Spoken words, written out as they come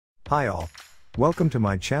Hi all. Welcome to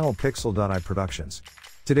my channel Pixel.i Productions.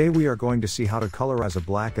 Today we are going to see how to colorize a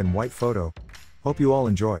black and white photo. Hope you all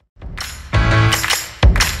enjoy.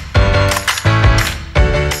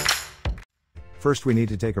 First we need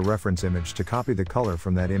to take a reference image to copy the color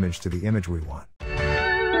from that image to the image we want.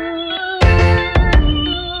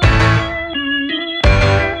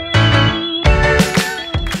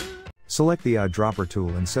 Select the eyedropper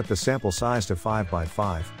tool and set the sample size to 5 by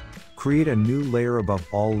 5. Create a new layer above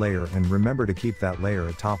all layer and remember to keep that layer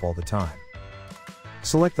at top all the time.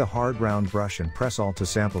 Select the hard round brush and press Alt to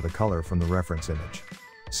sample the color from the reference image.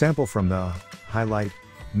 Sample from the highlight,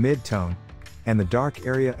 mid-tone, and the dark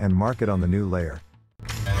area and mark it on the new layer.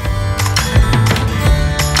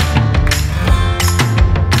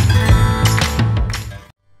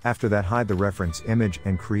 After that, hide the reference image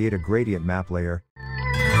and create a gradient map layer.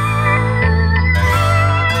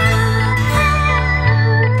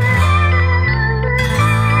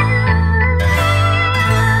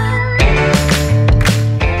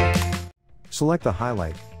 Select the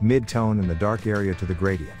highlight, mid-tone and the dark area to the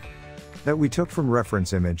gradient that we took from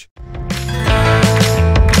reference image.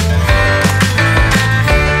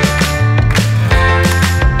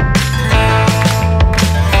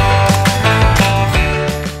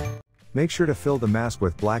 Make sure to fill the mask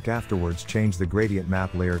with black afterwards. Change the gradient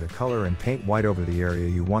map layer to color and paint white over the area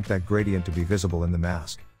you want that gradient to be visible in the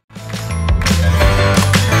mask.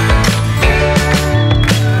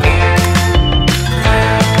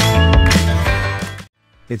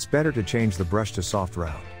 It's better to change the brush to soft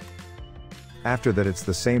round. After that, it's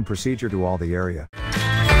the same procedure to all the area.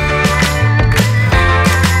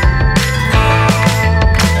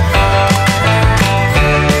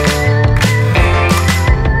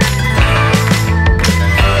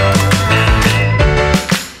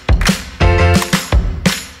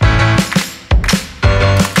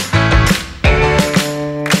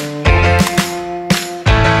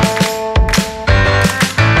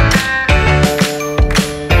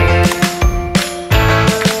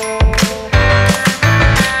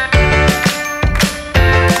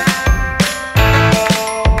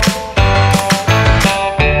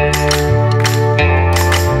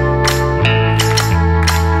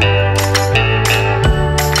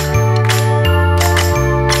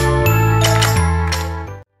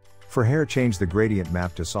 For hair, change the gradient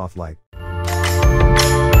map to soft light.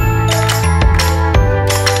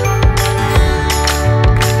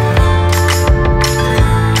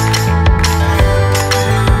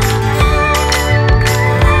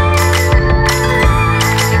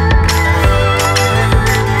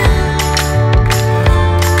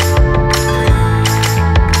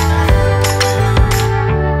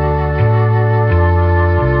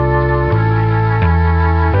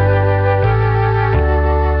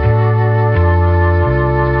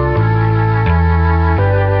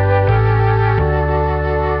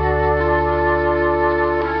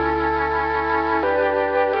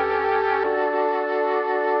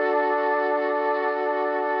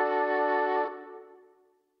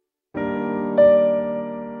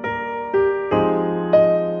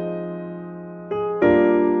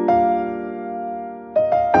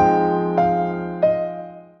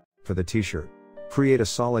 For the t-shirt, create a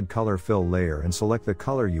solid color fill layer and select the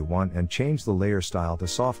color you want and change the layer style to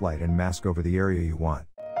soft light and mask over the area you want.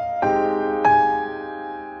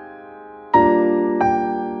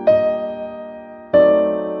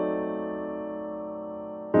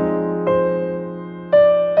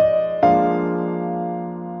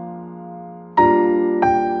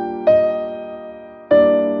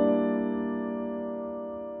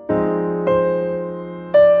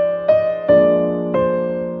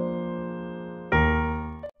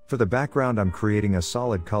 For the background, I'm creating a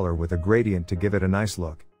solid color with a gradient to give it a nice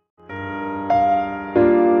look.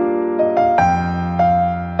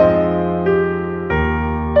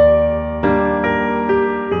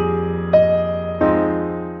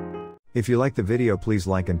 If you like the video, please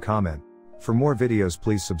like and comment. For more videos,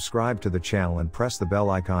 please subscribe to the channel and press the bell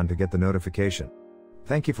icon to get the notification.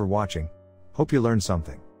 Thank you for watching. Hope you learned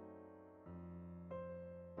something.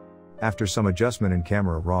 After some adjustment in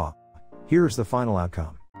camera raw, here is the final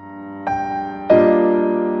outcome.